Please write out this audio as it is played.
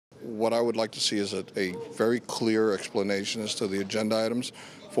what I would like to see is a very clear explanation as to the agenda items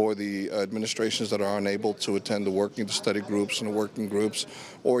for the administrations that are unable to attend the study groups and the working groups,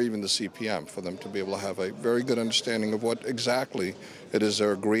 or even the CPM, for them to be able to have a very good understanding of what exactly it is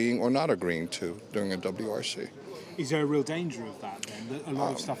they're agreeing or not agreeing to during a WRC. Is there a real danger of that then? That a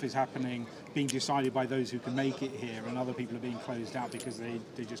lot of stuff is happening, being decided by those who can make it here, and other people are being closed out because they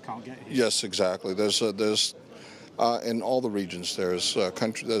just can't get here? Yes, exactly. There's in all the regions, there's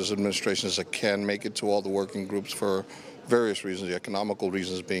administrations that can make it to all the working groups for various reasons, the economical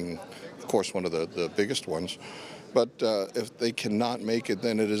reasons being, of course, one of the biggest ones. But if they cannot make it,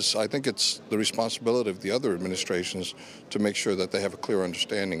 then I think it's the responsibility of the other administrations to make sure that they have a clear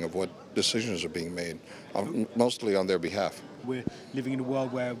understanding of what decisions are being made, mostly on their behalf. We're living in a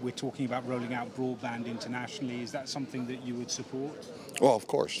world where we're talking about rolling out broadband internationally. Is that something that you would support? Well, of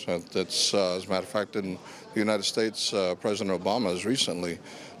course. That's, as a matter of fact, in the United States, President Obama has recently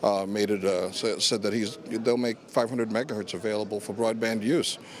said that they'll make 500 megahertz available for broadband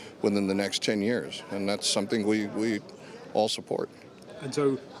use within the next 10 years, and that's something we all support. And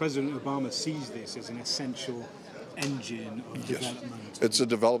so President Obama sees this as an essential engine of development. It's a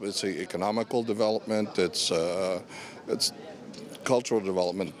development. It's an economical development. It's cultural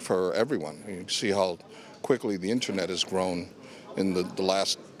development for everyone. You see how quickly the internet has grown in the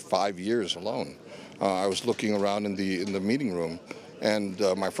last 5 years alone. I was looking around in the meeting room, and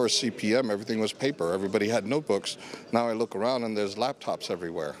my first CPM, everything was paper. Everybody had notebooks. Now I look around and there's laptops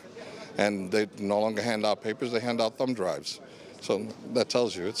everywhere. And they no longer hand out papers, they hand out thumb drives. So that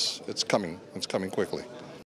tells you it's coming. It's coming quickly.